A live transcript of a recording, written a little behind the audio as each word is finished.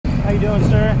How you doing,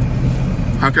 sir?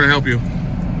 How can I help you?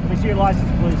 Let me see your license,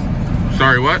 please.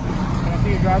 Sorry, what? Can I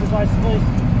see your driver's license, please?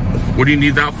 What do you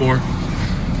need that for?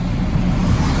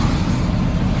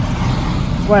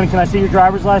 Glenn, can I see your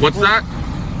driver's license, What's please?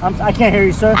 that? I can't hear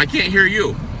you, sir. I can't hear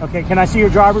you. Okay, can I see your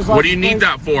driver's license, What do you need please?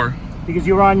 that for? Because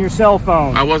you were on your cell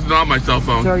phone. I wasn't on my cell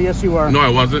phone. Sir, yes, you were. No, I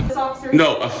wasn't.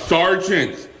 No, a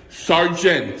sergeant.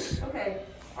 Sergeant. Okay.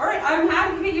 All right, I'm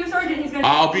happy to get you a sergeant. He's gonna.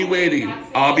 I'll be waiting.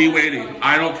 I'll be waiting.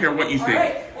 I don't care what you think. All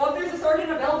right. Well, if there's a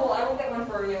sergeant available, I will get one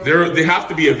for you. They have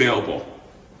to be available.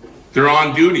 They're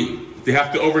on duty. They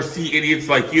have to oversee idiots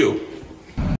like you.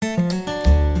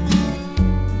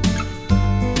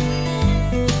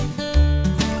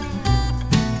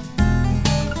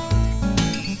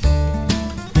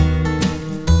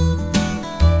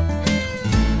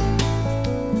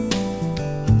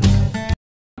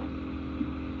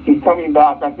 He's coming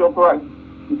back. I feel threatened.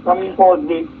 He's coming towards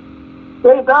me.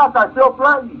 Stay back. I feel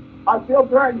threatened. I feel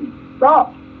threatened.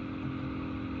 Stop.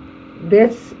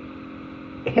 This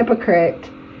hypocrite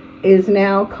is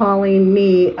now calling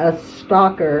me a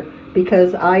stalker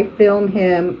because I film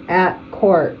him at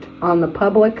court on the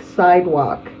public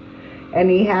sidewalk, and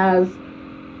he has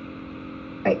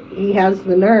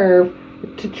the nerve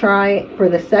to try for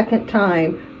the second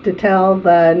time to tell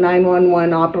the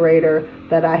 911 operator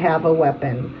that I have a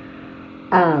weapon.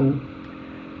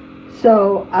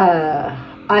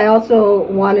 I also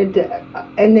wanted to,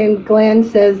 and then Glenn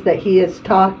says that he has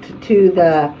talked to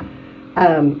the,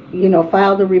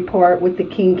 filed a report with the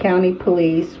King County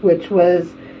Police, which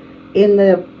was in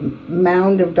the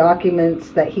mound of documents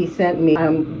that he sent me.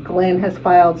 Glenn has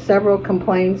filed several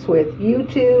complaints with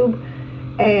YouTube,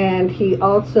 and he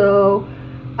also,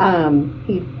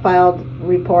 he filed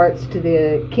reports to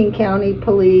the King County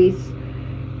Police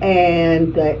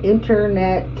and the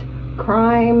Internet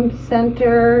Crime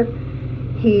Center.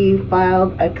 He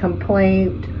filed a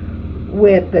complaint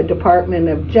with the Department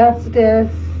of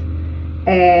Justice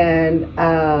and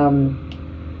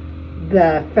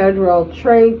the Federal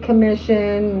Trade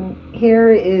Commission.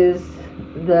 Here is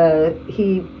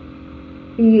he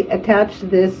attached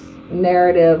this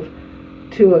narrative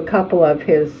to a couple of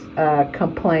his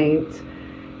complaints,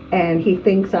 and he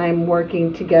thinks I'm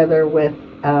working together with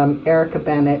Erica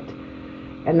Bennett,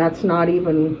 and that's not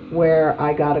even where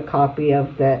I got a copy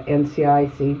of the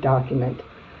NCIC document.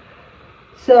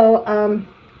 So I'm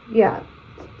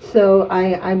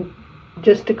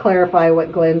just to clarify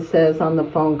what Glenn says on the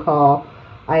phone call,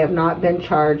 I have not been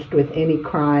charged with any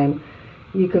crime.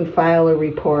 You can file a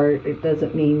report. It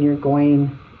doesn't mean you're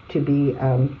going to be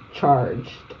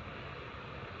charged.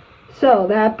 So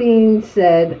that being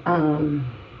said,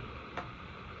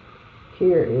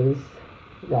 here is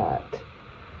that.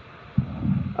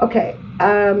 Okay,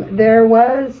 there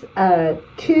was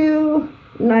 2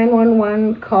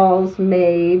 911 calls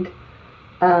made,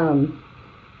 and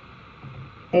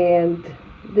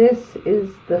this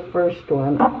is the first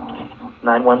one.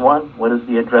 911, what is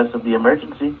the address of the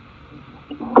emergency?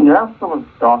 You have someone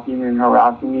stalking and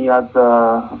harassing me at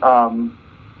the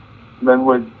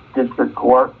Linwood District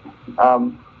Court.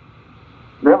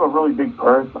 They have a really big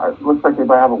purse. It looks like they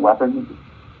might have a weapon.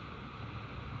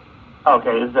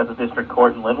 Okay, is that the district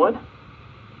court in Linwood?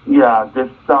 Yeah, this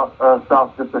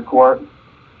South District Court.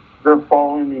 They're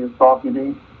following me and stalking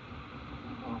me.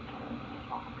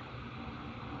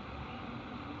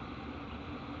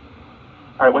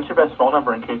 All right, what's your best phone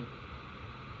number in case?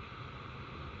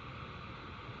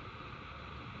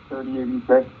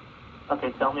 3086.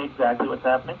 Okay, tell me exactly what's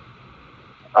happening.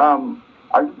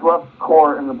 I just left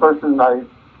court, and the person I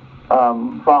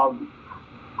filed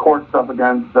court stuff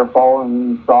against, they're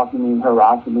following me, stalking me,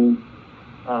 harassing me.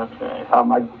 Okay.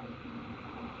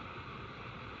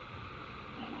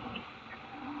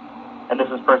 And this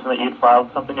is the person that you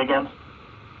filed something against?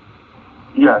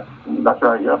 Yes, that's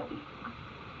right, yes.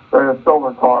 They're in a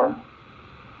silver car.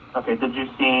 Okay, did you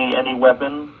see any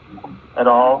weapon at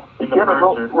all in the She had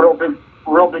purse? a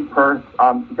real big purse.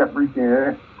 She kept reaching in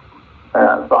it.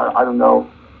 So I don't know.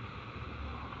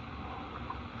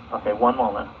 Okay, one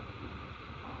moment.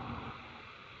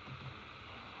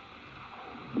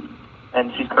 And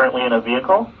she's currently in a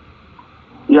vehicle?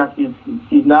 Yeah,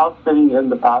 she's now sitting in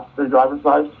the passenger driver's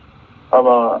side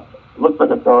of looks like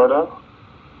a Toyota.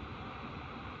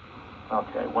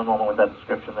 Okay, one moment with that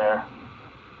description there.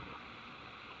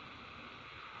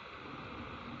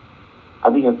 I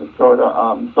think it's a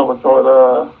Toyota, silver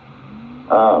Toyota,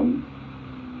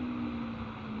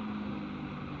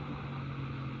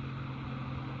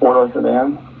 four-door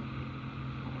sedan.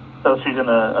 So she's in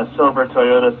a silver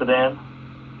Toyota sedan?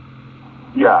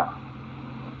 Yeah.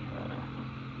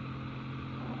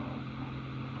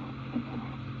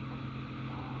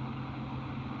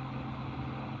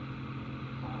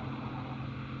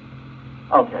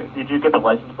 Okay. Did you get the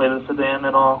license plate of the sedan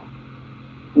at all?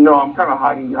 No, I'm kind of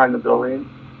hiding behind the building.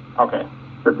 Okay.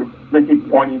 They keep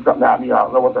pointing something at me. I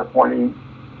don't know what they're pointing.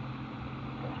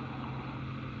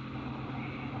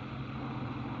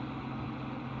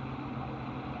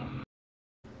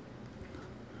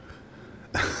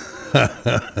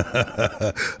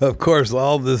 Of course,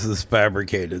 all this is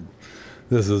fabricated.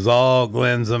 This is all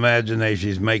Glenn's imagination.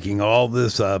 He's making all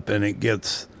this up, and it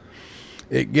gets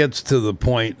to the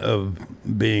point of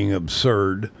being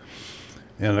absurd.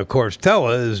 And of course,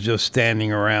 Tella is just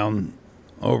standing around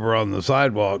over on the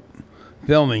sidewalk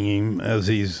filming him as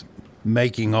he's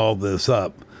making all this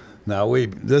up. Now,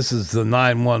 this is the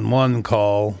 911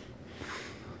 call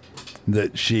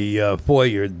that she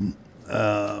foiled,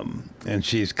 and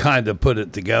she's kind of put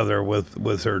it together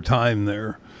with her time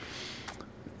there.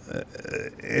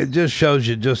 It just shows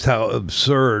you just how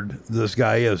absurd this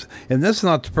guy is. And this is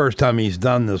not the first time he's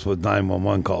done this with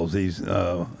 911 calls. He's,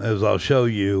 as I'll show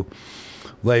you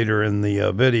later in the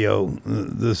video,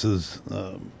 this is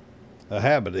a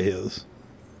habit of his.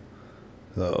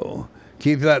 So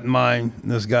keep that in mind.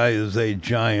 This guy is a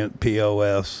giant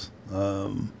POS.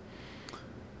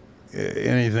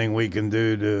 Anything we can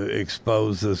do to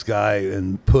expose this guy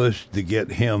and push to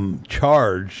get him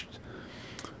charged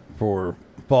for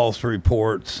false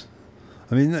reports.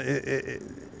 I mean,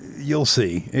 you'll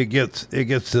see. It gets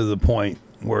to the point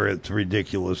where it's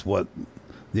ridiculous what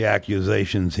the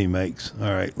accusations he makes.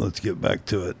 All right, let's get back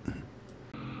to it.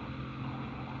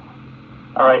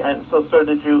 All right, and so, sir,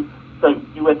 so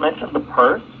you had mentioned the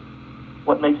purse.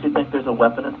 What makes you think there's a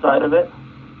weapon inside of it?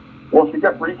 Well, she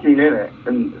kept reaching in it,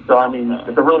 and so I mean,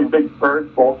 it's a really big purse,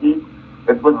 bulky.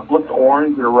 It looks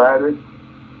orange or red.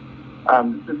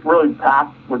 It's just really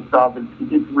packed with stuff, and she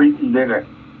keeps reaching in it.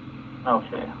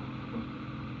 Okay.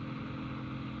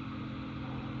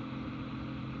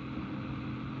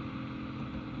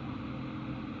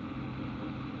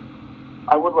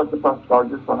 I would like to press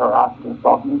charges for harassment and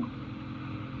stalking.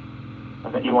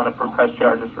 Okay, you want to press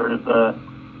charges for the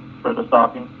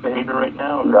stalking behavior right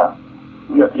now? Or?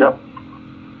 Yeah. Yep.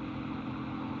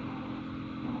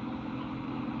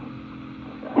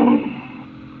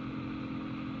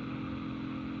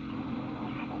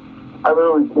 I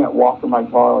literally can't walk to my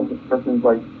car. Like, this person's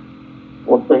like,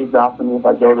 will chase after me if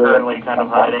I go there. You're currently kind of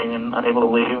hiding and unable to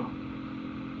leave?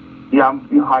 Yeah, I'm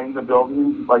behind the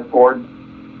building, like towards,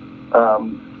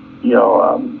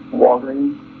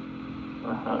 Walgreens.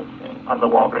 Okay. On the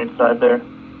Walgreens side there?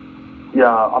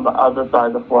 Yeah, on the other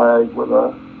side of the flag with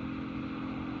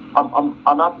I'm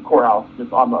at the courthouse,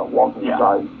 just on the Walgreens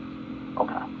side.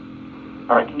 Okay.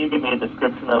 All right, can you give me a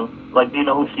description of, like, do you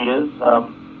know who she is?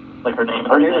 Like her name and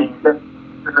her name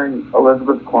is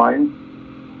Elizabeth Cline.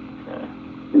 Okay.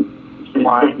 She's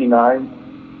 59.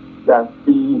 That's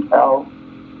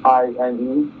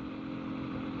CLINE.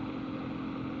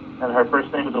 And her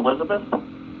first name is Elizabeth?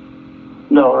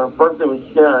 No, her first name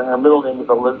is Sharon. Her middle name is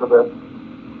Elizabeth.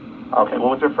 Okay, what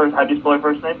was her first, how do you spell her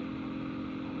first name?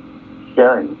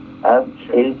 Sharon. SHARON.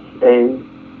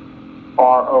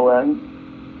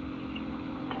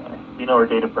 Okay. Do you know her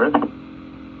date of birth?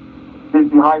 She's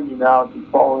behind me now. She's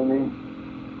following me.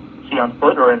 Is she on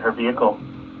foot or in her vehicle?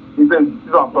 She's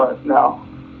on foot now.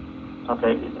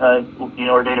 Okay. Do you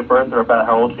know her date of birth or about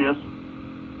how old she is?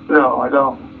 No, I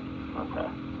don't. Okay.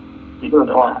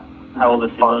 How old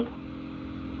does she look?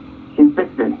 She's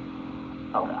 60.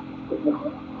 Okay.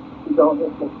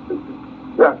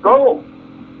 Yeah, go!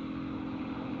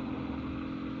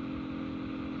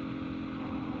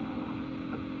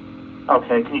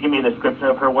 Okay, can you give me a description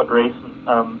of her? What race?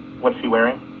 What's she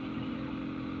wearing?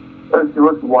 She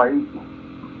looks white.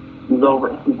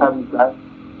 She's having sex.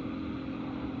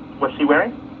 What's she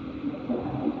wearing?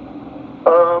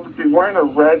 She's wearing a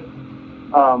red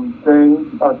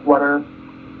a sweater,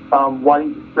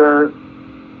 white shirt,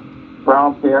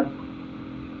 brown pants.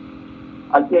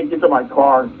 I can't get to my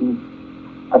car.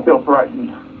 I feel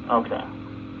threatened. Okay.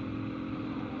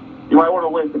 You might want to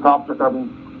wait. The cops are coming.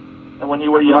 And when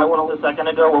you were yelling a second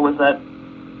ago, what was that?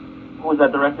 Who was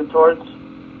that directed towards?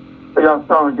 Yeah, I was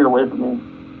trying to get away from me.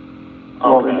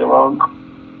 Okay. Leave me alone.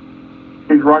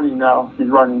 She's running now. She's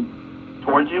running.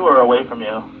 Towards you or away from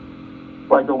you?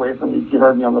 Like away from me. She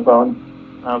heard me on the phone.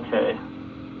 Okay.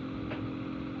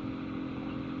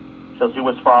 So she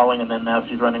was following and then now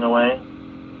she's running away?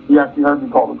 Yeah, she heard me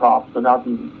call the cops, so now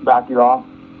she's backing off.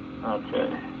 Okay.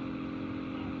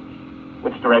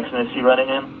 Which direction is she running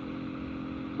in?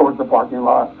 Towards the parking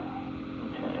lot.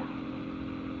 Okay.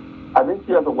 I think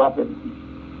she has a weapon.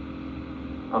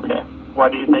 Okay. Why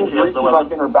do you think she has the weapon?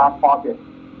 Like in her back pocket.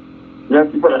 Yeah,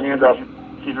 she put her hand up.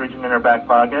 She's reaching in her back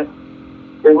pocket?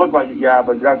 It looked like it, yeah,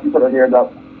 but she put her hand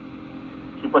up.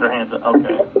 She put her hands up. And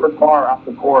she Okay. went to her car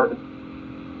after court.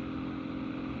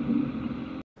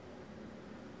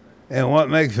 And what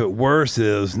makes it worse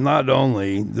is not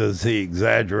only does he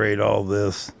exaggerate all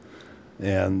this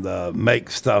and make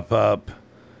stuff up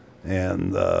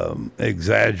and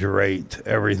exaggerate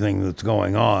everything that's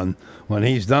going on, when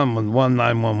he's done with one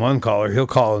 911 caller, he'll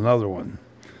call another one.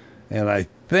 And I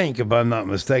think, if I'm not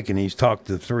mistaken, he's talked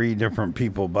to 3 different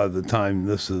people by the time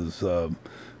this is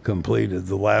completed,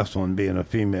 the last one being a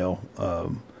female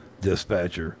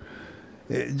dispatcher.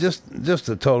 Just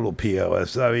a total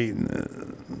POS. I mean,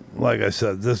 like I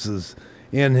said, this is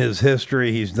in his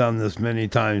history. He's done this many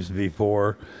times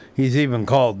before. He's even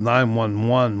called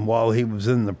 911 while he was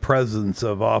in the presence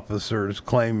of officers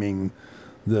claiming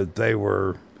that they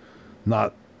were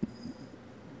not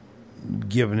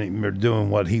giving him or doing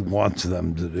what he wants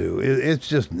them to do.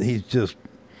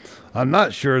 I'm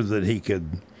not sure that he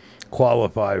could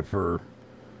qualify for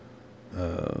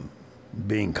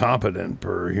being competent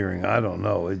per hearing. I don't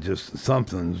know. It just,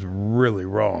 something's really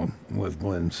wrong with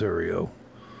Glenn Cerio.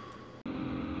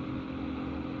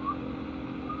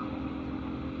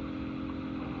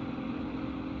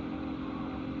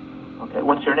 Okay.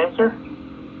 What's your name, sir?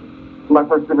 My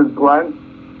first name is Glenn.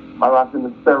 My last name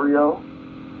is Cerio.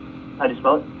 How do you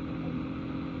spell it?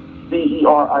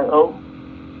 Cerio.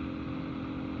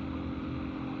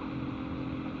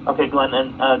 Okay, Glenn.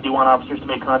 And do you want officers to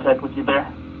make contact with you there?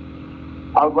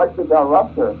 I would like to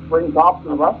arrest her. Bring cops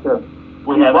and arrest her.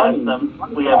 We have asked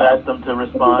them to She's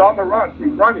respond. on the run.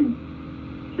 She's running.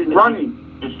 She's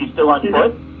running. Is she still on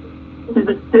foot? She's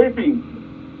escaping.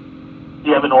 Do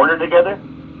you have an order together?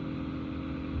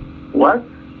 What?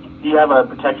 Do you have a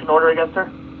protection order against her?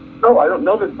 No, I don't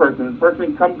know this person. This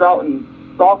person comes out and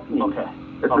stalks me. Okay.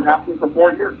 It's been happening for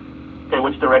 4 years. Okay,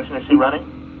 which direction is she running?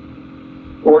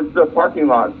 Towards the parking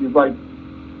lot. She's like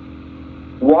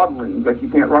waddling, but she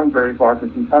can't run very far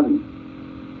because she's heavy.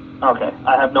 Okay.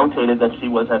 I have notated that she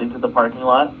was heading to the parking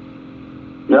lot.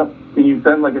 Yep. Can you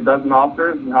send like a dozen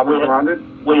officers and have them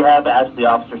surrounded? We have asked the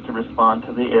officers to respond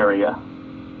to the area.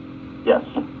 Yes.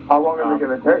 How long are they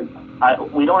going to take?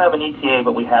 We don't have an ETA,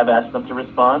 but we have asked them to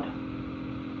respond.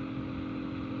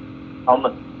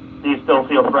 Do you still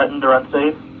feel threatened or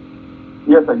unsafe?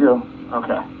 Yes, I do.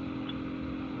 Okay.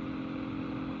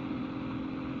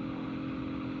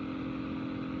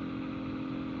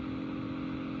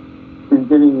 She's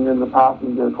getting in the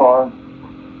passenger car.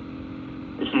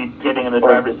 Is she getting in the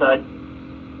driver's side?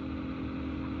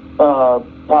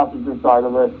 Passenger side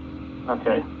of it.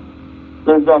 Okay.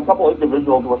 There's a couple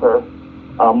individuals with her.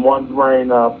 One's wearing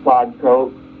a plaid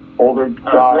coat, older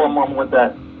guy. One moment with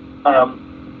that.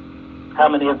 How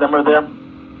many of them are there?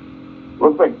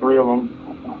 Looks like 3 of them.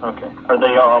 Okay. Are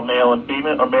they all male and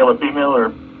female, or male or female,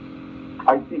 or?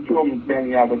 I see 2 of them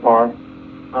standing out of the car.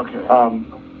 Okay.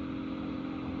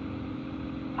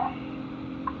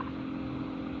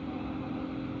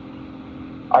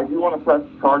 I do want to press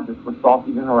charges for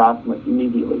stalking and harassment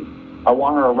immediately. I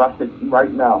want her arrested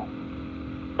right now.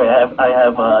 Okay, I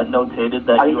have notated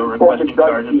that you are requesting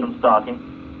charges from stalking.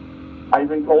 I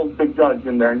even told the judge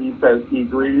in there, and he says he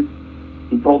agrees.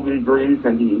 He told me he agrees,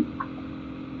 and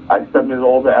I submitted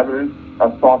all the evidence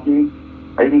of stalking.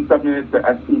 I even submitted to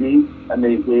SPD, and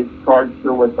they charged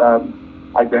her with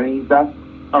identity theft.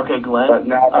 Okay, Glenn. But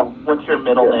now, what's your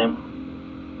middle name?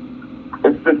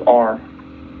 It's just R.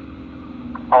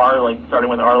 R, like starting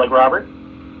with R, like Robert?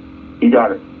 You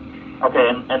got it. Okay,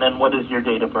 and then what is your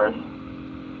date of birth?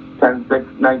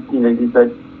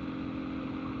 10/6/1986.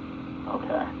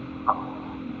 Okay.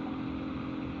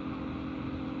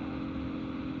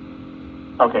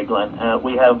 Okay, Glenn.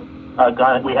 We have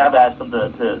asked them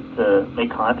to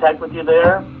make contact with you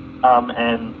there,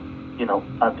 and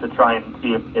to try and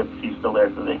see if she's still there,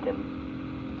 so they can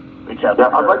reach out to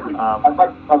her. I'd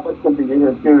like something in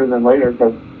here sooner than later,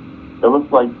 because it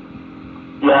looks like.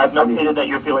 Yeah, I've notated that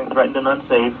you're feeling threatened and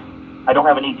unsafe. I don't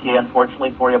have an ETA,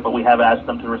 unfortunately, for you, but we have asked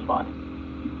them to respond.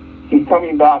 He's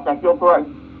coming back. I feel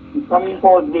threatened. He's coming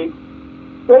towards me.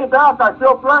 Stay back. I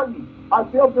feel threatened. I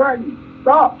feel threatened.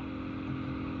 Stop.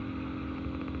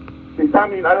 She's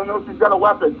coming. I don't know if she's got a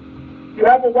weapon. Do you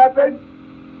have a weapon?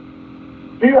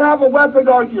 Do you have a weapon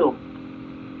on you?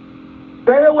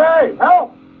 Stay away.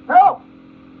 Help. Help.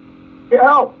 Get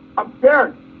help. I'm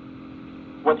scared.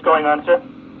 What's going on, sir?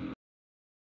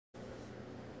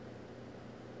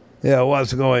 Yeah,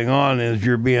 what's going on is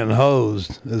you're being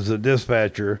hosed as a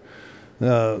dispatcher.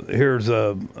 Here's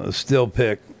a still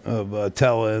pic of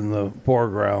Tella in the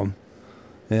foreground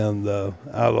and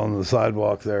out on the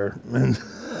sidewalk there. And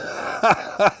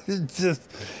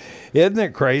Isn't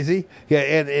it crazy? Yeah,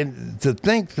 and to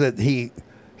think that he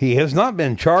has not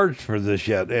been charged for this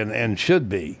yet, and should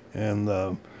be. And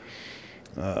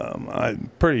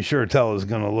I'm pretty sure Tella's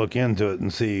going to look into it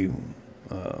and see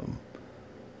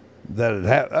that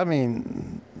it I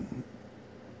mean,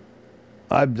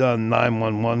 I've done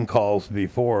 911 calls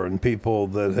before, and people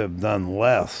that have done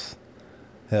less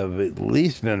have at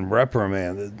least been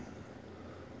reprimanded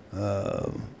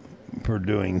for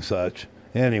doing such.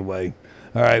 Anyway,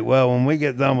 all right, well, when we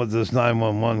get done with this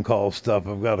 911 call stuff,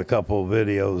 I've got a couple of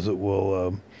videos that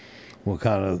we'll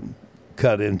kind of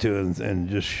cut into and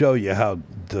just show you how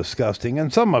disgusting,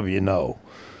 and some of you know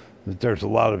that there's a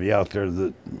lot of you out there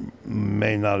that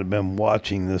may not have been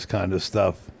watching this kind of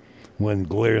stuff when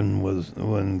Glenn was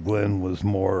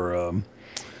more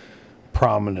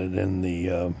prominent in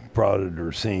the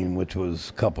Frauditor scene, which was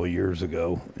a couple of years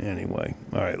ago. Anyway,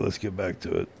 all right, let's get back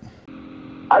to it.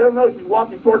 I don't know. She's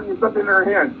walking towards me with something in her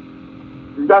hand.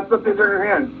 She's got something in her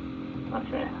hand.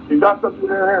 Okay. She's got something in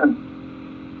her hand.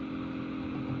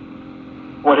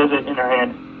 What is it in her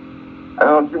hand? I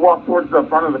don't know. She walked towards the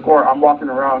front of the court. I'm walking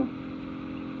around.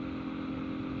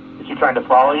 Is she trying to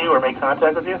follow you or make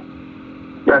contact with you?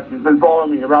 Yeah, she's been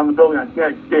following me around the building. I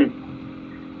can't escape.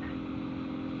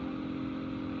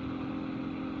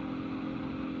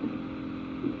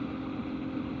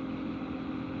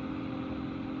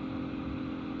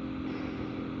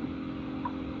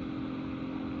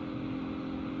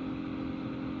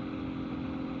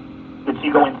 Did she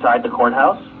go inside the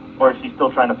courthouse, or is she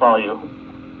still trying to follow you?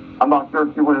 I'm not sure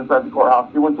if she went inside the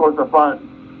courthouse. She went towards the front.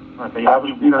 Okay, have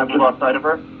you lost sight of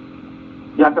her?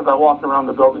 Yeah, because I walked around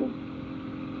the building.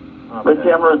 Okay. The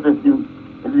cameras, if you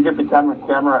get the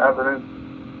camera evidence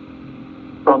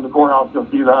from the courthouse, you'll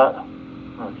see that.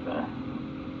 Okay.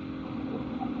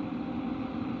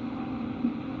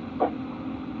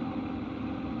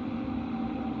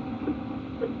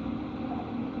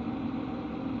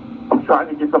 I'm trying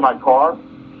to get to my car,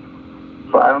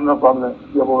 but I don't know if I'm going to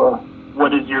be able to.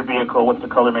 What is your vehicle? What's the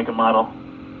color, make, and model?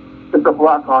 It's a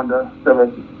black Honda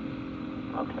Civic.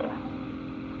 Okay.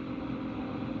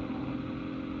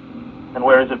 And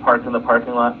where is it parked in the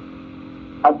parking lot?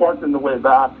 I parked in the way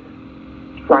back,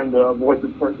 trying to avoid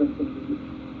this person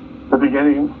from the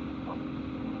beginning.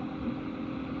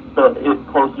 So it's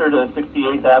closer to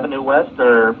 68th Avenue West,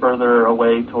 or further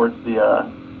away towards the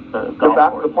The golf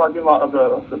back course? of the parking lot of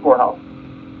the courthouse.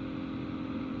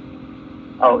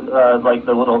 Oh, like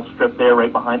the little strip there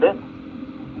right behind it?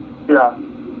 Yeah.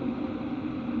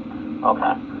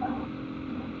 Okay.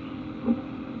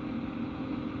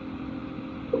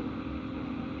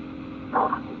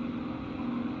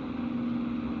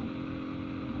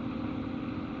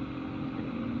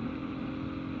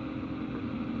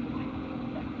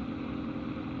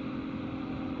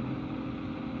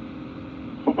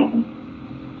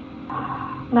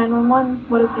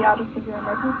 What is the address of your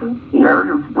emergency? Yeah, I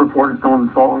already reported someone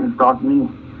following and stalking me.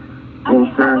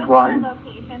 In Tella Cline.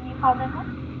 Location you called in with?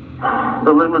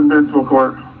 The Linwood Municipal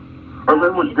Court. Or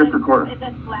Linwood District Court. Is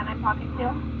this Glenn I'm talking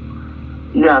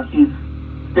to? Yeah, she's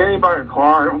standing by her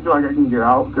car. I don't feel like I can get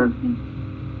out because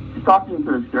she's talking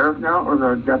to the sheriff now, or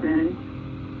the deputy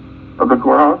of the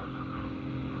courthouse.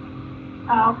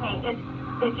 Oh, okay. Is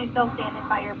she still standing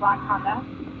by your black Honda?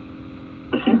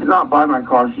 She's not by my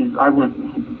car. She's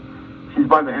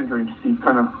by the entrance. She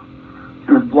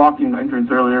was blocking the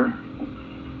entrance earlier.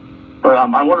 But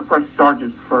I want to press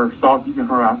charges for assault and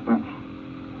harassment.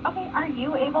 Okay, are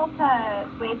you able to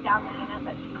wave down the unit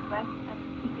that she's with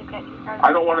and he could get you started?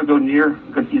 I don't want to go near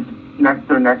because she's next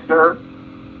to her,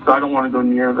 so I don't want to go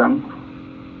near her.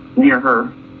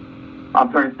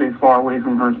 I'm trying to stay as far away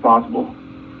from her as possible.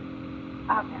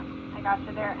 Okay, I got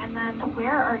you there. And then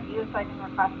where are you so I can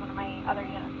request one of my other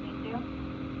units meet you?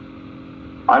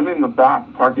 I'm in the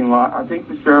back parking lot. I think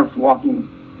the sheriff's walking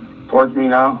towards me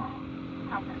now.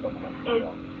 Okay.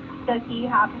 Does he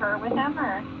have her with him,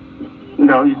 or is he...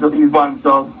 No, he's by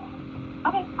himself.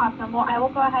 Okay, awesome. Well, I will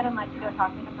go ahead and let you go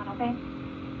talk to him then, okay?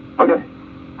 Okay.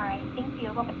 All right, thank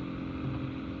you. Bye-bye.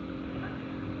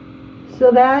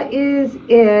 So that is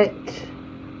it.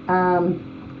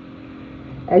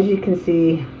 As you can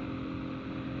see,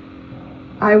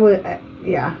 I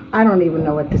don't even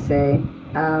know what to say.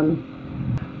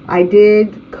 I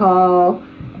did call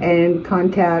and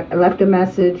I left a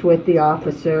message with the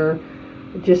officer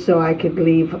just so I could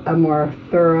leave a more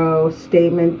thorough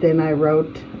statement than I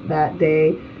wrote that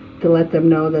day, to let them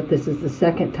know that this is the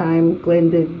second time Glenn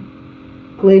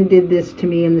did this to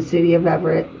me in the city of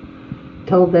Everett.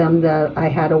 Told them that I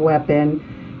had a weapon,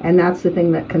 and that's the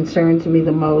thing that concerns me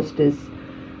the most, is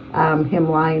him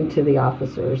lying to the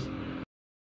officers.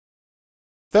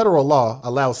 Federal law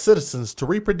allows citizens to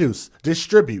reproduce,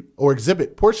 distribute, or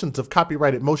exhibit portions of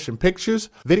copyrighted motion pictures,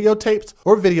 videotapes,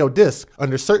 or video discs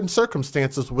under certain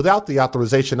circumstances without the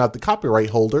authorization of the copyright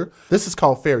holder. This is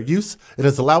called fair use. It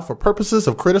is allowed for purposes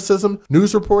of criticism,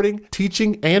 news reporting,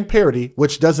 teaching, and parody,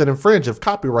 which doesn't infringe of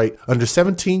copyright under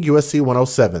 17 U.S.C.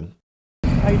 107.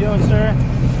 How you doing, sir?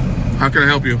 How can I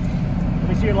help you? Let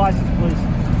me see your license,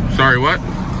 please. Sorry, what? Can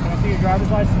I see your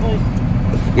driver's license,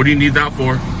 please? What do you need that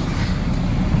for?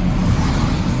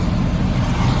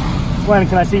 Glenn,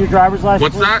 can I see your driver's license?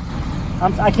 What's please?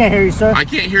 that? I can't hear you, sir. I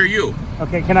can't hear you.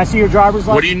 Okay, can I see your driver's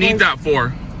license? What do you need please? that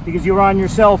for? Because you were on your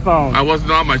cell phone. I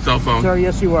wasn't on my cell phone. Sir,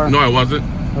 yes, you were. No, I wasn't.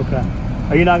 Okay.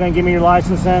 Are you not going to give me your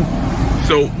license then?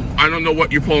 So, I don't know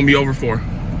what you're pulling me over for.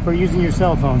 For using your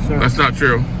cell phone, sir. That's not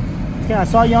true. Yeah, I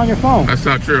saw you on your phone. That's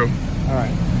not true. All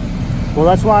right. Well,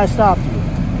 that's why I stopped you.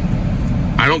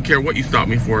 I don't care what you stopped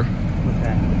me for.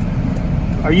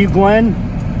 Okay. Are you Glenn?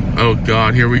 Oh,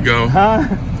 God, here we go. Huh?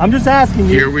 I'm just asking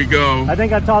you. Here we go. I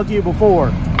think I talked to you before.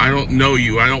 I don't know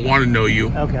you. I don't want to know you.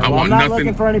 Okay, I well, want I'm not nothing.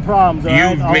 looking for any problems. All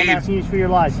right? All made. I'm asking you is for your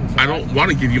license. I don't want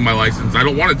to give you my license. I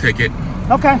don't want a ticket.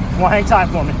 Okay, well, hang tight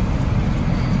for me.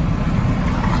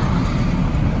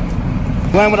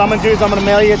 Glenn, what I'm going to do is I'm going to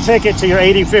mail you a ticket to your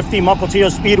 8050 Mukilteo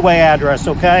Speedway address,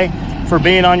 okay? For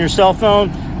being on your cell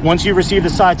phone. Once you receive the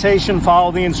citation,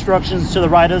 follow the instructions to the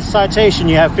right of the citation.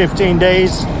 You have 15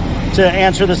 days to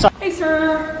answer the citation. Hey,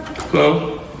 sir.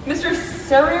 Hello? Mr.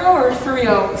 Cerio or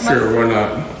Cerio? Sure, why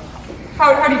not?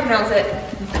 How do you pronounce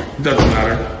it? Doesn't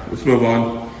matter. Let's move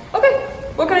on. Okay.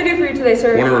 What can I do for you today,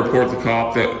 sir? I want to report the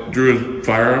cop that drew his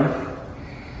firearm.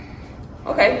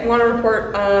 Okay. You want to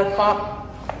report cop?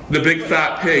 The big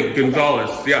fat pig,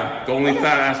 Gonzalez. Yeah, the only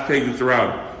fat ass pig that's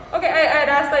around. Okay, I'd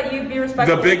ask that you be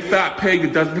respectful. The big fat pig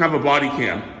that doesn't have a body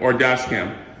cam or a dash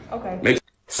cam. Okay.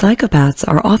 Psychopaths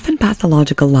are often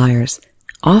pathological liars.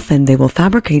 Often they will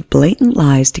fabricate blatant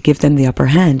lies to give them the upper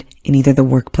hand in either the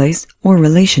workplace or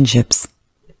relationships.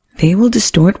 They will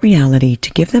distort reality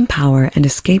to give them power and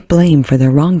escape blame for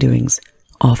their wrongdoings,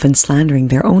 often slandering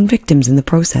their own victims in the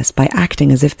process by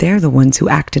acting as if they're the ones who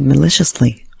acted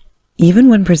maliciously. Even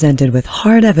when presented with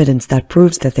hard evidence that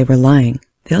proves that they were lying,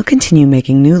 they'll continue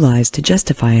making new lies to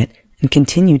justify it and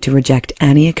continue to reject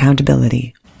any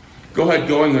accountability. Go ahead,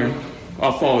 go in there.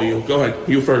 I'll follow you. Go ahead,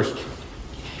 you first.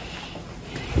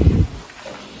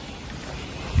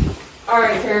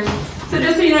 Alright, sir. So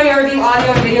just so you know, you're being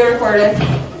audio and video recorded.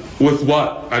 With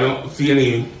what? I don't see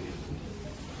any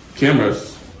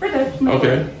cameras. Right there.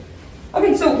 Okay.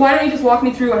 Okay, so why don't you just walk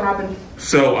me through what happened?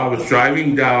 So I was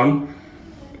driving down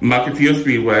Mukilteo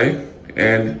Speedway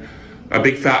and a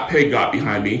big fat pig got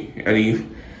behind me and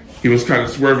he was kind of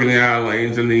swerving in out of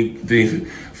lanes and he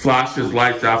flashed his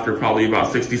lights after probably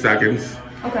about 60 seconds.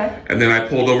 Okay. And then I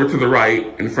pulled over to the right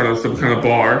in front of some kind of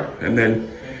bar and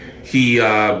then he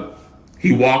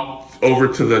walked over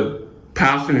to the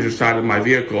passenger side of my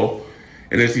vehicle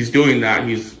and as he's doing that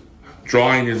he's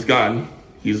drawing his gun.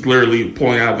 He's literally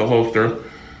pulling out of the holster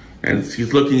and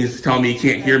he's looking, he's telling me he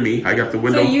can't hear me. I got the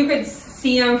window. So you could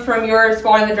see him from your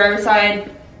spot on the driver's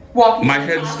side walking. My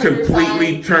head's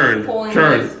completely turned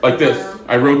like this.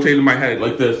 I rotated my head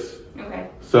like this. Okay.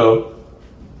 So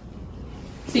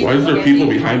why is there people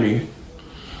behind me?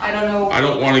 I don't know. I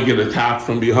don't want to get attacked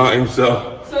from behind,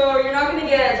 so. So you're not going to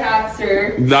get attacked,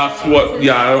 sir. That's what,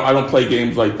 yeah, I don't play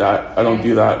games like that. I don't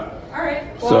do that.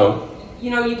 Alright. Well, So. You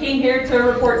know, you came here to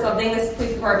report something. This is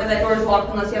police department. That door is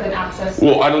locked unless you have an access.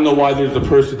 Well, I don't know why there's a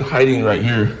person hiding right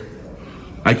here.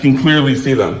 I can clearly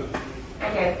see them.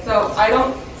 Okay, so I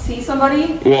don't see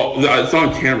somebody. Well, it's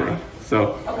on camera,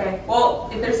 so. Okay, well,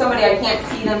 if there's somebody, I can't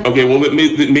see them. Okay, well,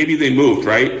 maybe they moved,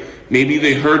 right? Maybe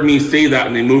they heard me say that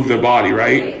and they moved their body,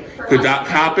 right? Okay, Could that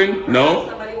happen?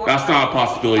 No? That's not a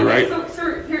possibility, right? So,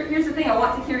 sir, here's the thing. I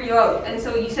want to hear you out. And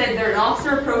so you said an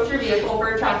officer approached your vehicle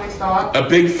for a traffic stop. A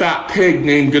big fat pig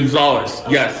named Gonzalez.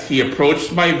 Okay. Yes, he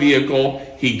approached my vehicle.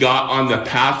 He got on the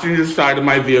passenger side of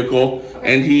my vehicle,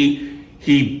 okay. And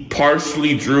he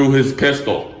partially drew his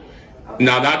pistol. Okay.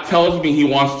 Now that tells me he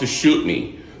wants to shoot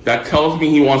me. That tells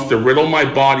me he wants to riddle my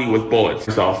body with bullets.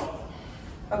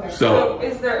 Okay. So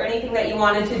is there anything that you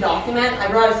wanted to document? I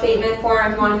brought a statement for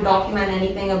him. If you wanted to document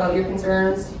anything about your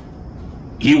concerns.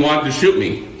 He wanted to shoot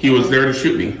me. He was there to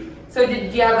shoot me. So do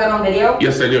you have that on video?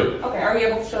 Yes, I do. Okay, are you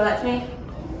able to show that to me?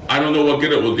 I don't know what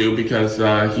good it will do because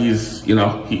he's,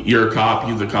 you're a cop,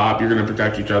 he's a cop, you're going to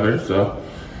protect each other. So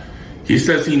he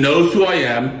says he knows who I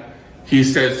am. He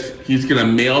says he's going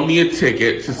to mail me a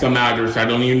ticket to some address. I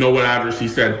don't even know what address he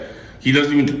said. He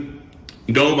doesn't even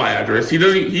know my address. He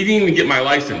didn't even get my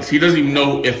license. He doesn't even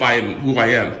know if I am who I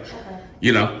am.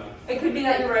 Okay. It could be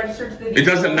that that you registered to the It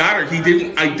doesn't matter. He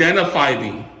didn't identify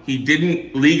me. He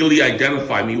didn't legally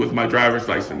identify me with my driver's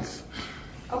license.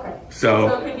 Okay. So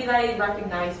it could be that he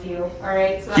recognized you,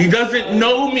 alright? So he doesn't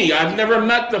know me. I've never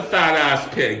met the fat ass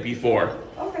pig before.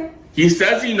 Okay. He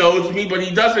says he knows me, but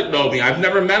he doesn't know me. I've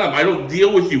never met him. I don't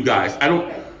deal with you guys. I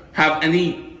don't have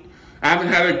any, I haven't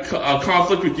had a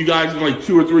conflict with you guys in like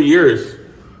 2 or 3 years.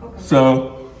 Okay.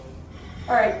 So.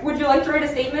 Alright, would you like to write a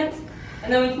statement?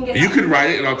 And then we can get. You can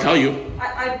write it and I'll tell you.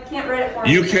 I can't write it for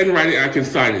you. You can write it and I can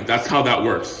sign it. That's how that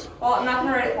works. Well, I'm not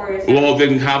going to write it for you. So. Well,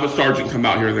 then have a sergeant come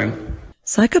out here then.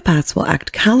 Psychopaths will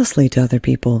act callously to other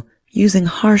people, using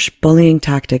harsh bullying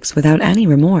tactics without any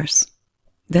remorse.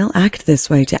 They'll act this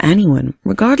way to anyone,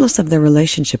 regardless of their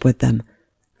relationship with them.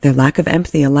 Their lack of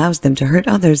empathy allows them to hurt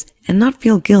others and not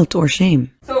feel guilt or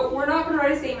shame. So we're not going to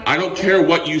write a statement. I don't care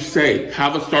what you say.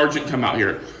 Have a sergeant come out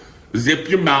here. Zip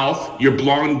your mouth, your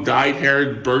blonde, dyed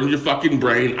hair, burn your fucking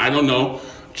brain. I don't know.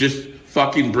 Just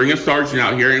fucking bring a sergeant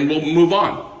out here and we'll move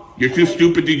on. You're too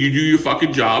stupid to do your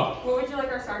fucking job. What would you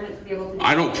like our sergeant to be able to do?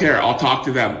 I don't care. I'll talk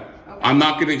to them. Okay. I'm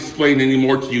not going to explain any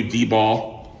more to you,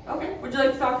 D-ball. Okay. Would you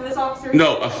like to talk to this officer?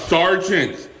 No, a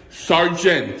sergeant.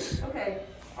 Sergeant. Okay.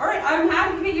 All right. I'm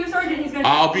happy to get you a sergeant. He's going to...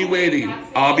 I'll be waiting.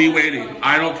 I'll be waiting.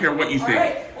 I don't care what you think. All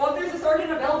right. Well, if there's a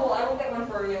sergeant available, I will get one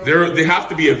for you. They have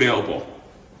to be available.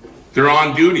 They're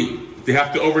on duty. They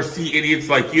have to oversee idiots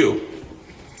like you.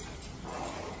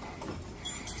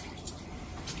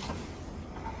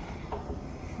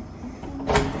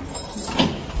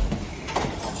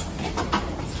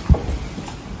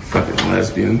 Fucking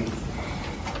lesbian.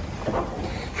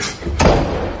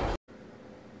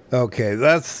 Okay,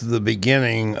 that's the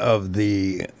beginning of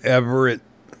the Everett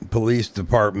Police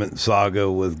Department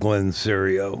saga with Glenn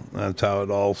Cerio. That's how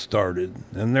it all started.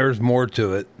 And there's more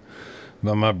to it.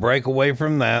 But I'm going to break away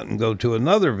from that and go to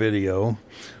another video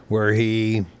where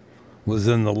he was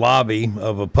in the lobby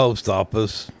of a post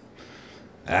office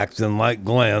acting like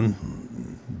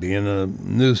Glenn, being a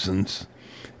nuisance.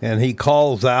 And he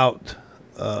calls out,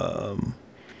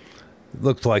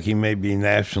 looks like he may be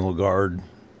National Guard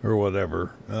or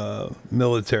whatever,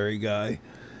 military guy.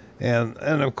 And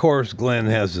of course, Glenn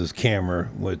has his camera,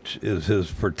 which is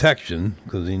his protection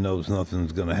because he knows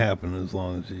nothing's going to happen as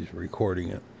long as he's recording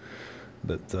it.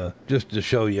 But just to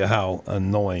show you how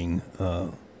annoying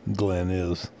Glenn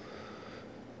is.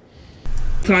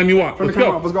 Time you want. Turn the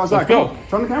camera off. Let's go outside. Let's go.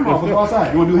 Turn the camera off. Let's go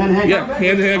outside. You want to do hand-to-hand Yeah, combat?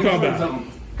 hand-to-hand combat.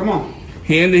 Come on.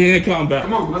 Hand-to-hand combat.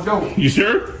 Come on, let's go. You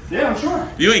sure? Yeah, I'm sure.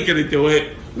 You ain't gonna do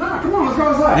it. Nah, come on, let's go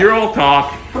outside. You're all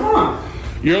talk. Come on.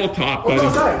 You're all talk, buddy.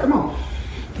 Let's go outside. Come on.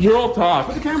 You're all talk.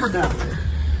 Put the camera down.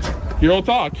 You're all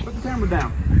talk. Put the camera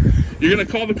down. You're gonna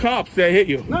call the cops. Say I hit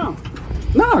you. No.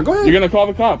 No, go ahead. You're gonna call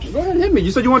the cops. Go ahead and hit me.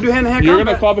 You said you want to do hand-to-hand You're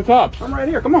combat. gonna call the cops. I'm right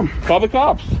here. Come on. Call the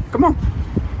cops. Come on.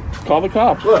 Call the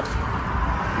cops. Look.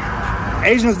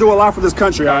 Asians do a lot for this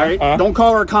country, all right? Don't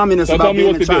call her a communist about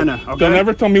being in China, okay? Don't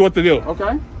ever tell me what to do.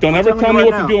 Okay? Don't ever tell me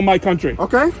what to do in my country.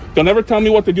 Okay? Don't ever tell me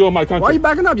what to do in my country. Why are you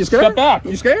backing up? You scared? Step back.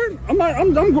 You scared?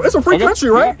 It's a free country,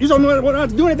 right? You don't know how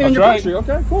to do anything in your country.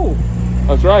 Okay, cool.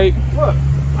 That's right. Look,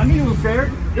 I knew you were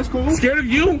scared. It's cool. Scared of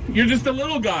you? You're just a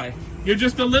little guy. You're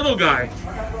just a little guy.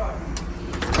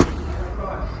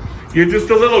 You're just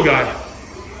a little guy.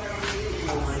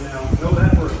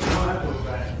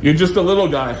 You're just a little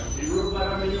guy.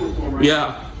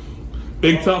 Yeah.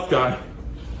 Big tough guy.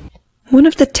 One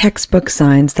of the textbook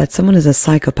signs that someone is a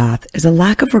psychopath is a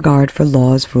lack of regard for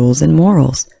laws, rules, and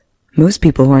morals. Most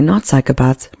people who are not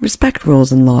psychopaths respect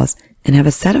rules and laws and have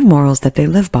a set of morals that they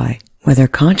live by, whether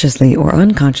consciously or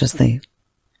unconsciously.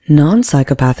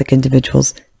 Non-psychopathic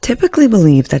individuals typically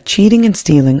believe that cheating and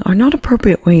stealing are not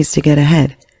appropriate ways to get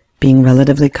ahead. Being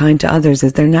relatively kind to others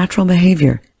is their natural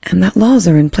behavior, and that laws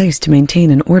are in place to maintain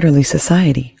an orderly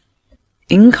society.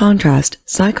 In contrast,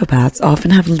 psychopaths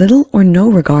often have little or no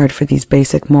regard for these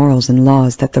basic morals and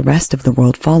laws that the rest of the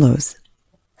world follows.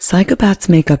 Psychopaths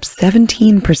make up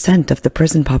 17% of the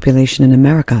prison population in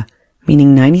America,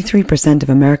 meaning 93% of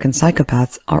American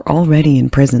psychopaths are already in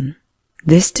prison.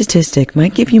 This statistic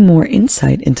might give you more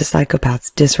insight into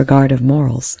psychopaths' disregard of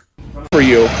morals. For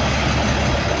you.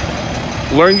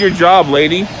 Learn your job,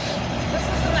 lady.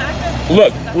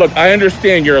 Look, I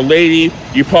understand you're a lady.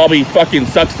 You probably fucking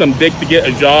suck some dick to get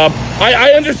a job.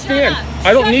 I understand.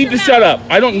 I don't need to shut up.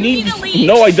 I don't need to.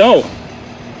 No, I don't.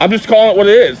 I'm just calling it what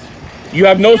it is. You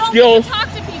have no skills.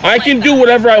 I can do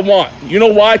whatever I want. You know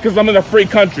why? Because I'm in a free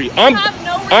country.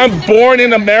 I'm born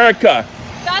in America.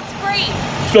 That's great.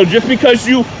 So just because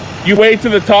you wait to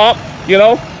the top, you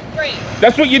know? Great.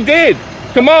 That's what you did.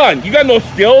 Come on, you got no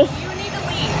skills. You need to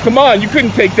leave. Come on, you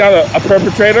couldn't take down a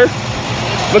perpetrator.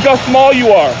 Look how small you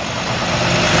are.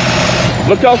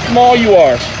 Look how small you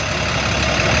are. We're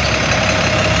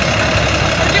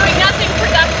doing nothing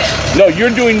productive. No, you're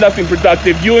doing nothing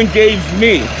productive. You engaged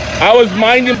me. I was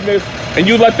minding this, and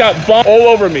you let that bum all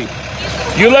over me.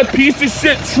 You let piece of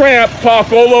shit tramp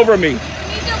talk all over me.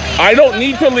 I don't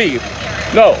need to leave.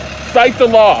 No, cite the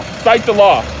law. Cite the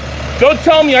law. Don't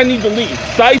tell me I need to leave.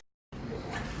 Cite.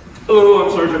 Hello,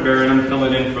 I'm Sergeant Barron. I'm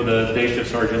filling in for the day shift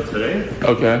sergeant today.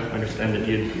 Okay. I understand that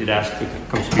you'd asked to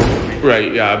come speak with me.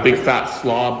 Right, yeah, a big fat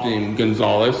slob named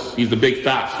Gonzalez. He's a big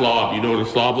fat slob. You know what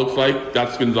a slob looks like?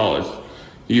 That's Gonzalez.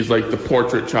 He's like the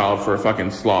portrait child for a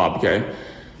fucking slob, okay?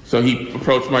 So he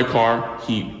approached my car.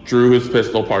 He drew his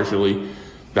pistol partially.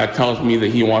 That tells me that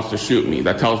he wants to shoot me.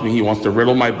 That tells me he wants to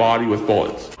riddle my body with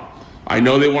bullets. I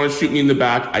know they want to shoot me in the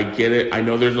back. I get it. I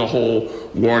know there's a whole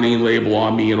warning label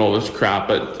on me and all this crap,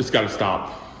 but it's got to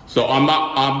stop. So I'm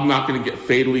not going to get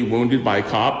fatally wounded by a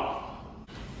cop.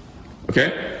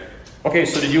 Okay? Okay,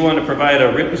 so did you want to provide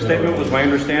a written statement, was my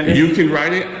understanding? You can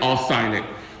write it. I'll sign it.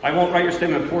 I won't write your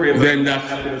statement for you. Then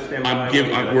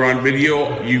we're on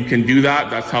video. You can do that.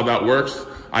 That's how that works.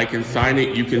 I can sign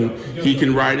it. He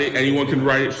can write it. Anyone can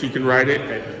write it. She can write it.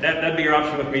 Okay. That'd be your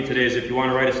option with me today, is if you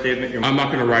want to write a statement. I'm not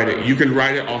going to write it. You can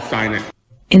write it. I'll sign it.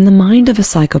 In the mind of a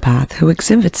psychopath who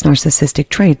exhibits narcissistic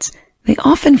traits, they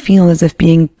often feel as if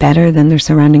being better than their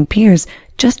surrounding peers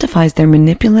justifies their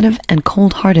manipulative and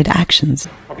cold-hearted actions.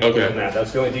 Okay.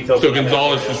 That's the only details. So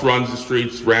Gonzalez just runs the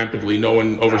streets rampantly. No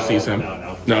one oversees him.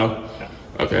 No.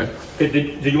 Okay.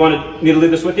 Did you want me to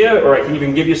leave this with you, or I can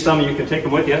even give you some and you can take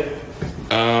them with you?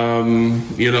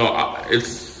 You know,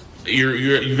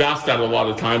 you've asked that a lot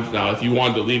of times now. If you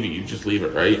wanted to leave it, you just leave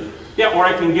it, right? Yeah, or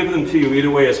I can give them to you.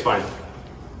 Either way is fine.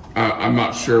 I'm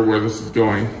not sure where this is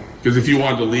going. Because if you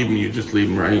wanted to leave them, you just leave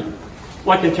them, right?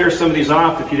 Well, I can tear some of these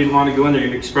off. If you didn't want to go in there,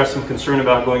 you'd express some concern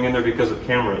about going in there because of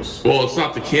cameras. Well, it's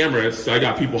not the cameras. I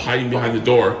got people hiding behind the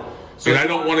door. And I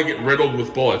don't want to get riddled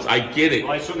with bullets. I get it.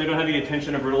 Well, I certainly don't have any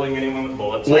intention of riddling anyone with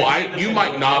bullets. Well, you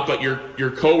might not, but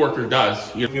your coworker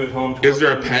does. You at home. Is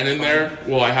there a pen in there?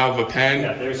 Will I have a pen?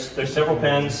 Yeah, there's several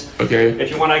pens. Okay. If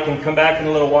you want, I can come back in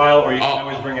a little while, or you can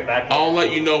always bring it back. I'll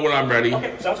let you know when I'm ready.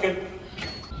 Okay, sounds good.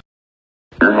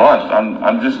 You're lost.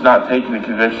 I'm just not taking the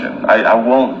conviction. I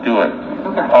won't do it.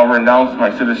 Okay. I'll renounce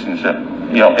my citizenship,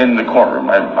 in the courtroom.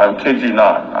 I kid you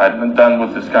not. I'm done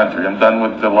with this country. I'm done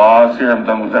with the laws here. I'm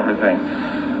done with everything.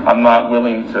 I'm not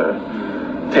willing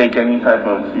to take any type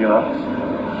of,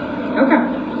 Okay.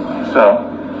 So,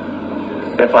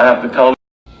 if I have to tell...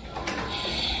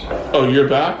 Oh, you're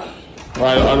back?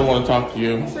 Well, I don't want to talk to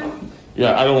you.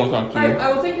 Yeah, I don't want to talk to you.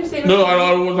 I will take your statement. No, I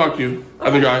don't want to talk to you.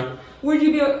 Other guy. Would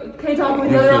you be okay talking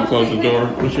with We're the other gonna close the door.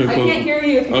 I can't hear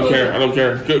you if you I don't care. I don't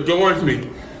care. Go away from me.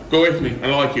 Go away from me. I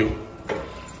don't like you.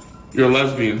 You're a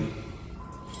lesbian.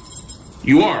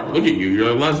 You are. Look at you. You're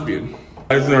a lesbian.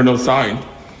 Why is there no sign?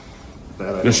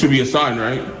 There should be a sign,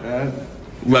 right?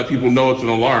 Let people know it's an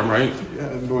alarm, right? Yeah,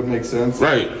 it would make sense.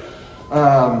 Right.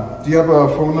 Do you have a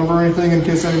phone number or anything in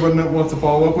case anybody wants to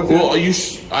follow up with you? Well,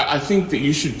 I think that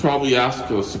you should probably ask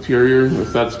a superior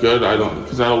if that's good.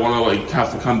 Because I don't want to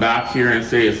have to come back here and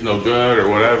say it's no good or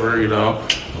whatever,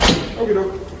 Okay,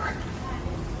 doke.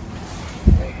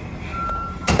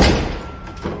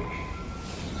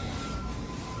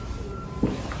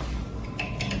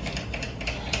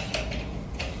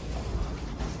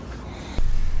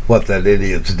 What that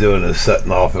idiot's doing is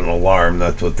setting off an alarm.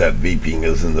 That's what that beeping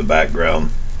is in the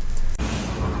background.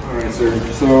 Alright, sir.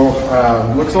 So,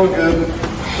 looks all good.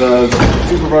 The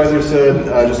supervisor said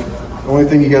just the only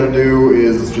thing you got to do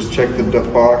is just check the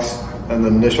box and the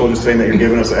initial just saying that you're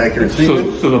giving us an accurate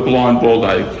statement. So the blonde bull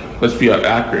dyke. Let's be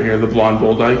accurate here. The blonde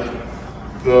bull dyke.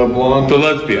 The blonde. The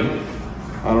lesbian.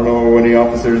 I don't know any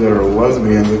officers that are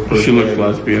lesbians. She looks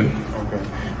lesbian.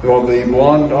 Well, the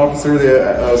blonde officer,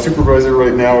 the supervisor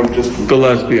right now, just... The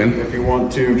lesbian. If you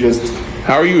want to just...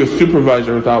 How are you a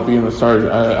supervisor without being a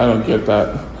sergeant? I don't get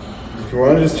that. If you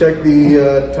want to just check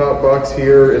the top box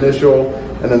here, initial,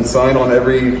 and then sign on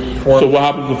every form. So what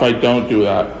happens if I don't do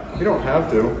that? You don't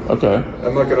have to. Okay.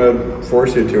 I'm not going to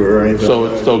force you to or anything. So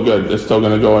it's still good? It's still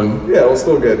going to go in? Yeah, it's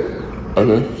still good.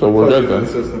 Okay, so we're good then.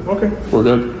 System. Okay. We're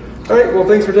good. All right, well,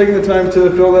 thanks for taking the time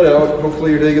to fill that out. Hopefully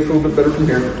your day gets a little bit better from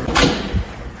here.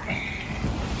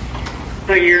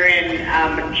 So you're in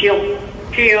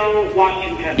Mukilteo,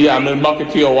 Washington. Yeah, I'm in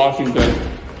Mukilteo, Washington.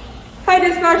 Hi,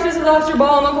 dispatch. This is Officer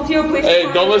Ball. Mukilteo Police.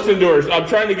 Hey, don't listen to her. I'm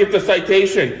trying to get the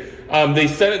citation. They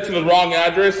sent it to the wrong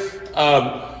address.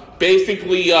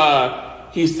 Basically,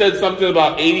 he said something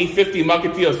about 8050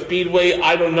 Mukilteo Speedway.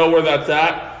 I don't know where that's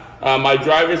at. My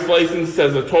driver's license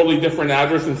says a totally different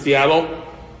address in Seattle.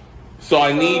 So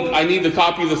I need the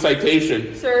copy of the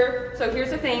citation. Sir, so here's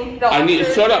the thing.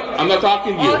 Shut up. I'm not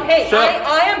talking to you. Hey, shut up.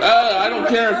 I am. I don't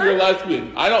care if you're a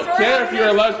lesbian. I don't care if you're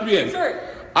a lesbian. Sir.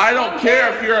 I don't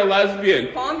care if you're a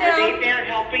lesbian. Calm down. Are they there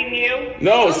helping you?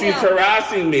 No, she's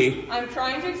harassing me. I'm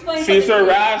trying to explain. She's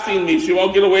harassing me. She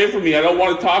won't get away from me. I don't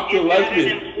want to talk to a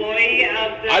lesbian. An employee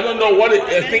of the I don't know what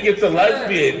I think it's a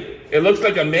lesbian. It looks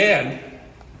like a man.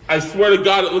 I swear to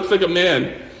God, it looks like a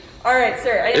man. All right,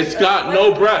 sir. It's got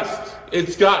no breast.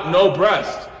 It's got no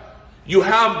breast. You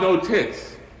have no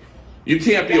tits. You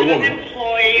can't be a woman. An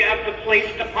employee of the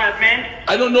police department.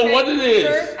 I don't know what it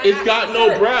is. It's got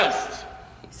no breast.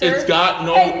 It's got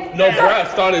no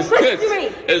breast on his tits.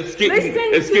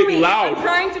 It's getting loud.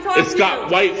 It's got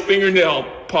white fingernail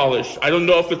polish. I don't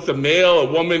know if it's a male,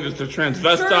 a woman, it's a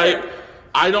transvestite.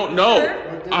 I don't know.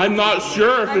 I'm not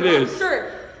sure if it is.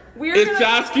 It's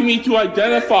asking me to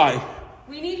identify.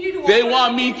 We need you to. They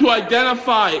want me to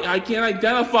identify. I can't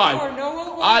identify.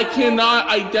 I cannot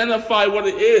identify what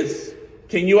it is.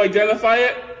 Can you identify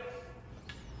it?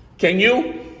 Can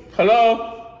you? Hello?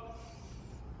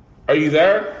 Are you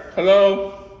there?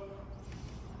 Hello?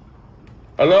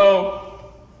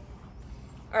 Hello?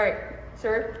 All right,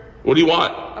 sir. What do you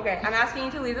want? Okay, I'm asking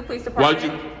you to leave the police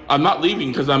department. I'm not leaving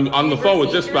because I'm on the phone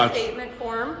with dispatch. Statement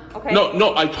form. Okay.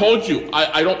 No, I told you.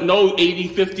 I don't know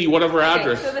 8050 whatever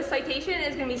address. So the citation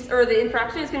is going to be, or the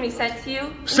infraction is going to be sent to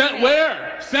you. Sent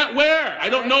where? Sent where? I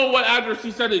don't know what address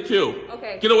he sent it to.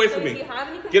 Okay. Get away from me. If you have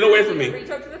any concerns, get away from me. Reach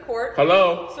out to the court.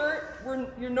 Hello? Sir,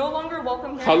 you're no longer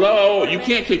welcome here. Hello? You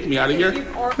can't kick me out of here.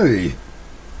 Hey,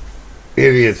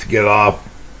 idiots get off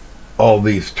all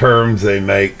these terms they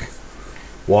make.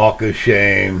 Walk of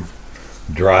shame,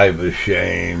 drive of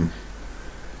shame,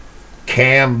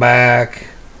 cam back.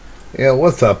 Yeah,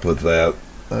 what's up with that?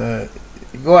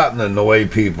 Go out and annoy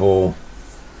people.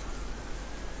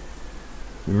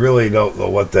 You really don't know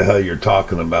what the hell you're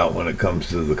talking about when it comes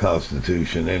to the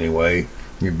Constitution anyway.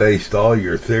 You based all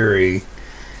your theory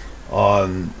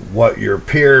on what your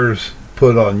peers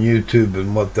put on YouTube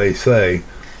and what they say.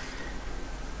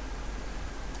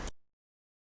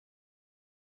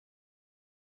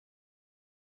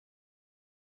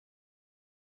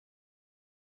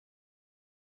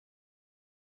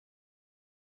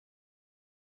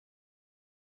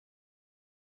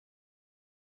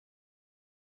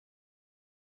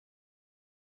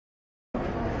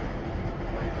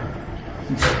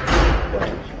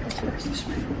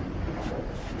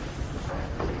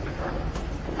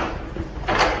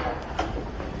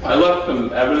 I left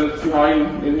some evidence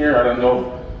behind in here. I don't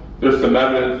know. There's some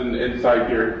evidence inside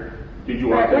here. Did you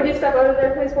want Would that? you step out of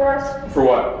there, please, for us? For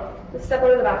what? Just step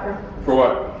out of the bathroom. For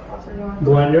what?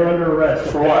 Glenn, you're under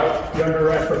arrest. For what? You're under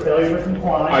arrest for failure to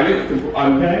comply. I didn't.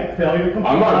 Okay, failure to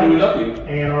comply. I'm not doing nothing.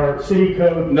 And our city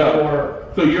code. No.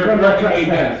 So you're threatening me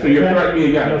again. So you're threatening me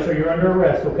again. No, so you're under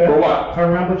arrest. Okay. For what? Turn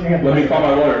around, put your hands. Let me call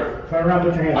my lawyer. Turn around,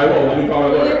 put your hands. I will. Let me call my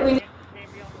lawyer.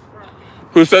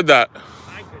 Who said that?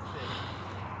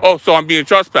 Oh, so I'm being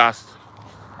trespassed.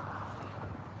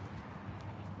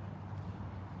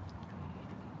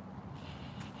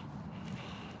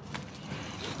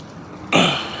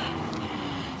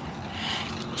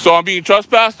 So I'm being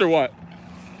trespassed or what?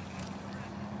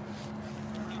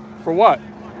 For what?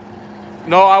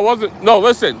 No, I wasn't. No,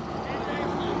 listen.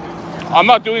 I'm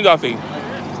not doing nothing.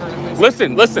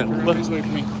 Listen. Turn around, face away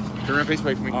from me. Turn around, face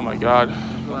away from me. Oh my God.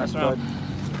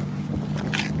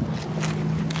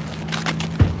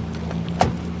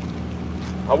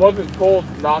 I wasn't told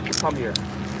not to come here.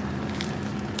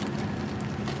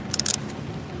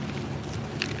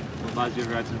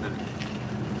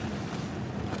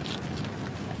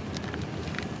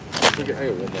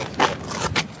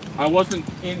 I wasn't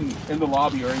in the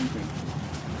lobby or anything.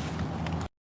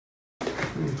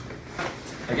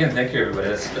 Again, thank you, everybody.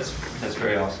 That's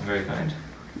very awesome, very kind.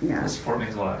 Yeah. The support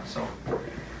means a lot. So.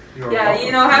 Yeah,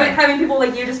 you know, having people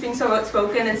like you just being so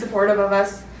outspoken and supportive of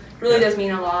us really does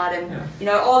mean a lot, and you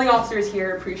know, all the officers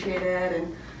here appreciate it,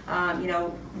 and you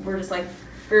know, we're just like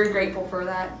very grateful for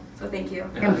that. So thank you.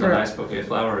 And for a nice bouquet of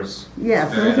flowers.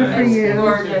 Yes, those are for you.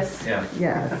 Gorgeous. Yeah.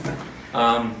 Yes.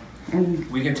 And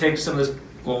we can take some of this.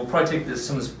 Well, we'll probably take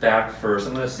some of this back first.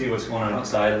 I'm going to see what's going on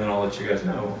outside, and then I'll let you guys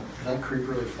know. That creep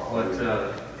really followed.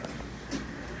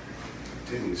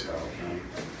 Didn't tell.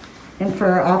 And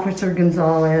for Officer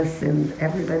Gonzalez and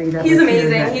everybody that He's was here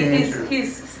that amazing. day.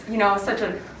 He's you know such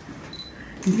a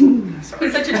he's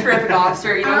such a terrific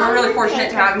officer. You know, we're really fortunate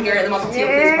to have him here at the Mongoloid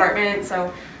Police Department.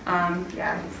 So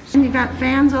yeah. You got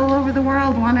fans all over the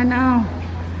world want to know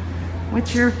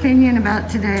what's your opinion about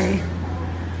today.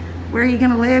 Where are you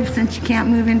going to live since you can't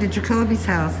move into Jacoby's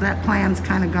house? That plan's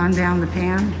kind of gone down the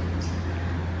pan.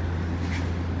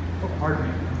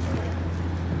 Pardon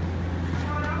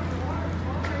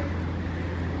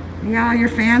me. Yeah, your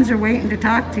fans are waiting to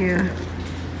talk to you.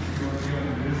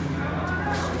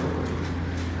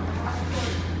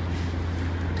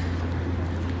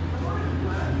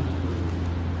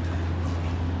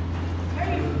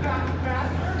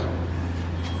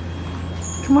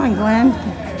 Come on, Glenn.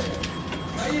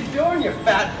 How you doing, you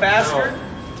fat bastard?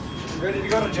 Ready to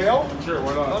go to jail? Sure,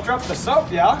 why not? I'll drop the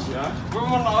soap, yeah? Yeah? We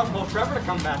want Uncle Trevor to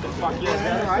come back and fuck you.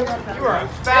 Yeah. You are a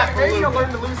fat Maybe you'll learn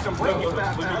to lose some weight, you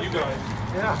fat Look at you guys.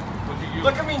 Yeah. Look at you.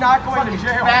 Look at me not going to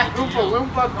jail. Fat Oompa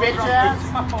Loompa bitch ass.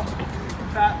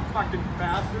 Fat fucking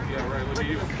bastard. Yeah, right, look at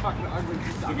you. Fucking ugly.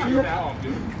 Look at your palm,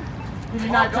 dude. Did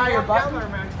you not tie your button?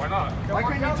 Why not? Why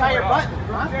couldn't you tie your button?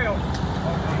 Go to jail.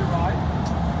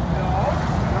 No,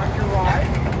 not your ride.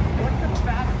 What the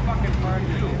fat fucking part of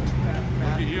you?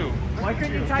 Look at you. Why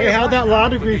couldn't you tie Hey, your how'd that button? law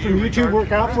degree from YouTube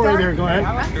work out for you there, Glenn?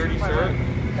 Dirty, sir.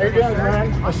 How you doing,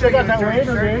 man? I still got that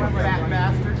waiver, dude. Fat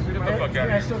bastard. Get the fuck out of Yeah, I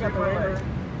here. still got the waiver.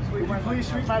 Would you please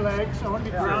sweep my legs? I want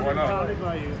to be grounded and why not? pounded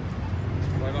by you.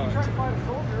 Why You tried not? to fight a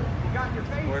soldier, you got in your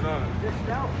face. Why not? Dished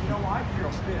out. You know why? You're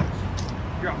a bitch.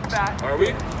 You're a fat. Are we?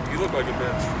 You look like a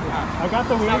bitch. I got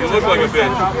the waiver. You look like a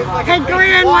bitch. Hey,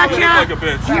 Glenn, watch You look out. like a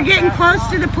bitch. You're getting close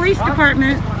to the police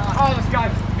department. Oh, this guy.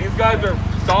 These guys are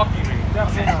stalking me.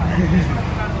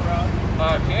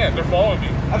 I can't. They're following me.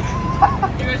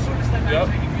 Yep.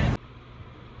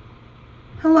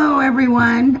 Hello,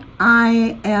 everyone.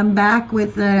 I am back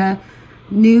with a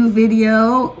new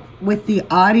video with the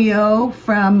audio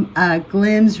from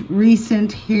Glenn's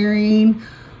recent hearing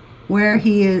where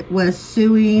he was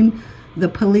suing the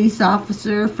police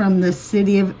officer from the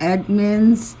city of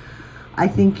Edmonds. I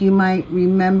think you might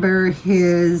remember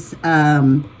his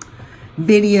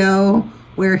video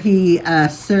where he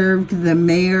served the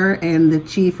mayor and the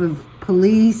chief of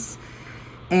police,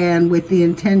 and with the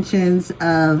intentions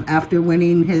of, after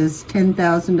winning his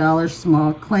 $10,000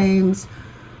 small claims,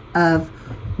 of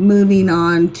moving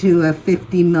on to a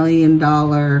 $50 million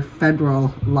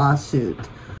federal lawsuit.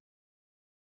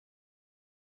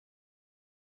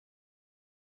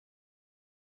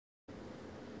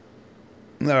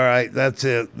 All right, that's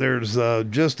it. There's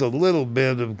just a little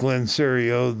bit of Glenn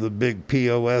Cerio, the big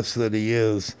POS that he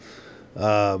is.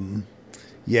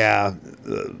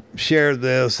 Share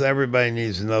this. Everybody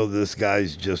needs to know this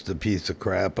guy's just a piece of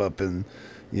crap up in,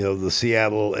 the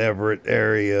Seattle Everett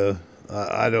area.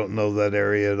 I don't know that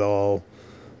area at all,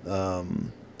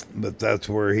 but that's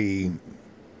where he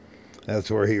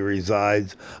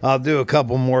resides. I'll do a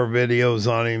couple more videos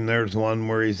on him. There's one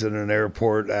where he's in an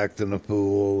airport acting a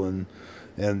fool and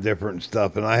different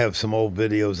stuff. And I have some old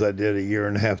videos I did 1.5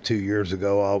 years, 2 years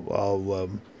ago.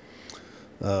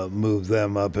 I'll move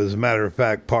them up. As a matter of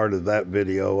fact, part of that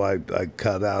video I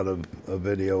cut out of a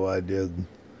video I did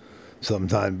some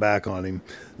time back on him.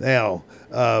 Now,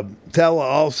 Tella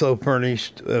also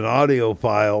furnished an audio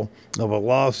file of a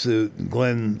lawsuit.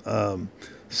 Glenn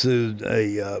sued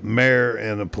a mayor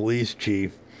and a police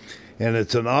chief, and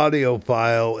it's an audio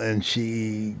file, and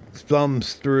she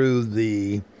thumbs through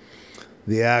the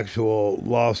actual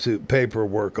lawsuit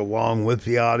paperwork along with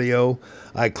the audio.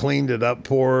 I cleaned it up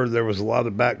for her. There was a lot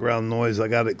of background noise. I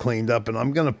got it cleaned up, and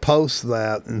I'm going to post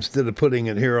that instead of putting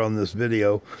it here on this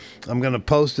video. I'm going to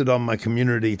post it on my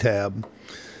community tab.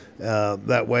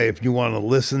 That way, if you want to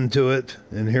listen to it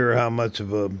and hear how much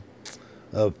of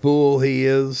a fool he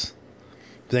is,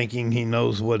 thinking he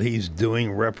knows what he's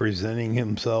doing, representing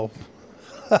himself.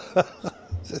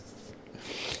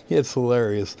 It's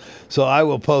hilarious. So I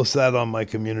will post that on my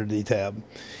community tab.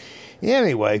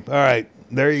 Anyway, all right,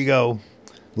 there you go.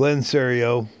 Glenn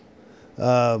Cerio.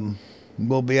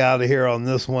 We'll be out of here on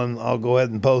this one. I'll go ahead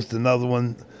and post another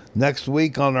one next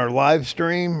week on our live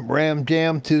stream, Ram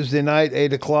Jam, Tuesday night,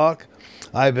 8 o'clock.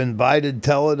 I've invited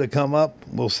Tella to come up.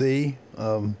 We'll see.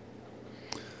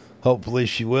 Hopefully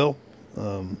she will.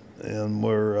 And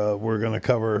we're going to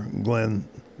cover Glenn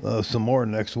some more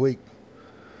next week.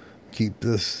 Keep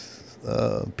this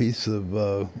piece of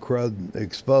crud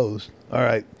exposed. All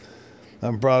right.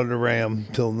 I'm Frauditor Ram.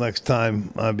 Till next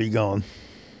time, I be gone.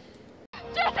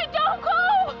 Jesse, don't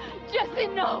go! Jesse,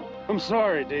 no! I'm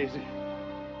sorry, Daisy,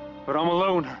 but I'm a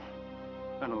loner,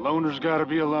 and a loner's gotta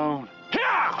be alone.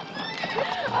 Yeah!